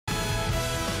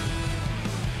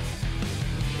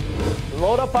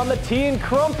Load up on the tea and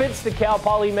crumpets. The Cal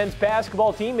Poly men's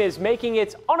basketball team is making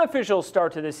its unofficial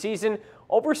start to the season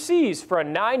overseas for a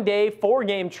 9-day,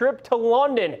 4-game trip to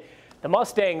London. The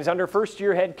Mustangs, under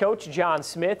first-year head coach John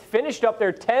Smith, finished up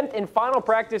their 10th and final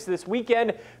practice this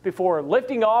weekend before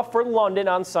lifting off for London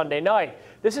on Sunday night.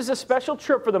 This is a special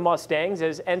trip for the Mustangs,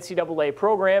 as NCAA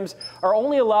programs are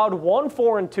only allowed one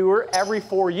foreign tour every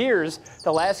 4 years,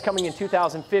 the last coming in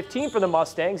 2015 for the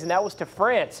Mustangs, and that was to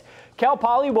France. Cal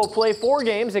Poly will play 4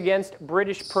 games against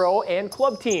British pro and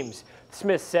club teams.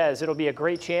 Smith says it'll be a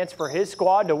great chance for his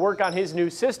squad to work on his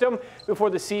new system before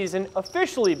the season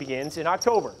officially begins in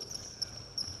October.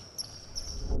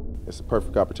 It's a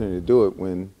perfect opportunity to do it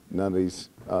when none of these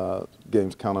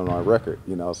games count on our record,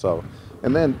 so.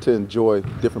 And then to enjoy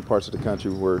different parts of the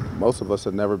country where most of us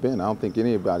have never been. I don't think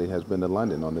anybody has been to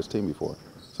London on this team before,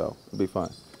 so it'll be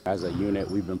fun. As a unit,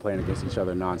 we've been playing against each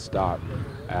other nonstop,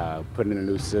 putting in a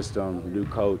new system, new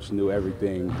coach, new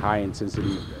everything, high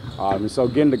intensity. And so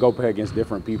getting to go play against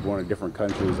different people in a different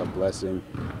country is a blessing.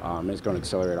 It's going to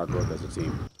accelerate our growth as a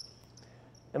team.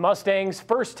 The Mustangs'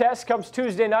 first test comes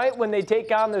Tuesday night when they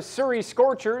take on the Surrey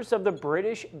Scorchers of the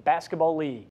British Basketball League.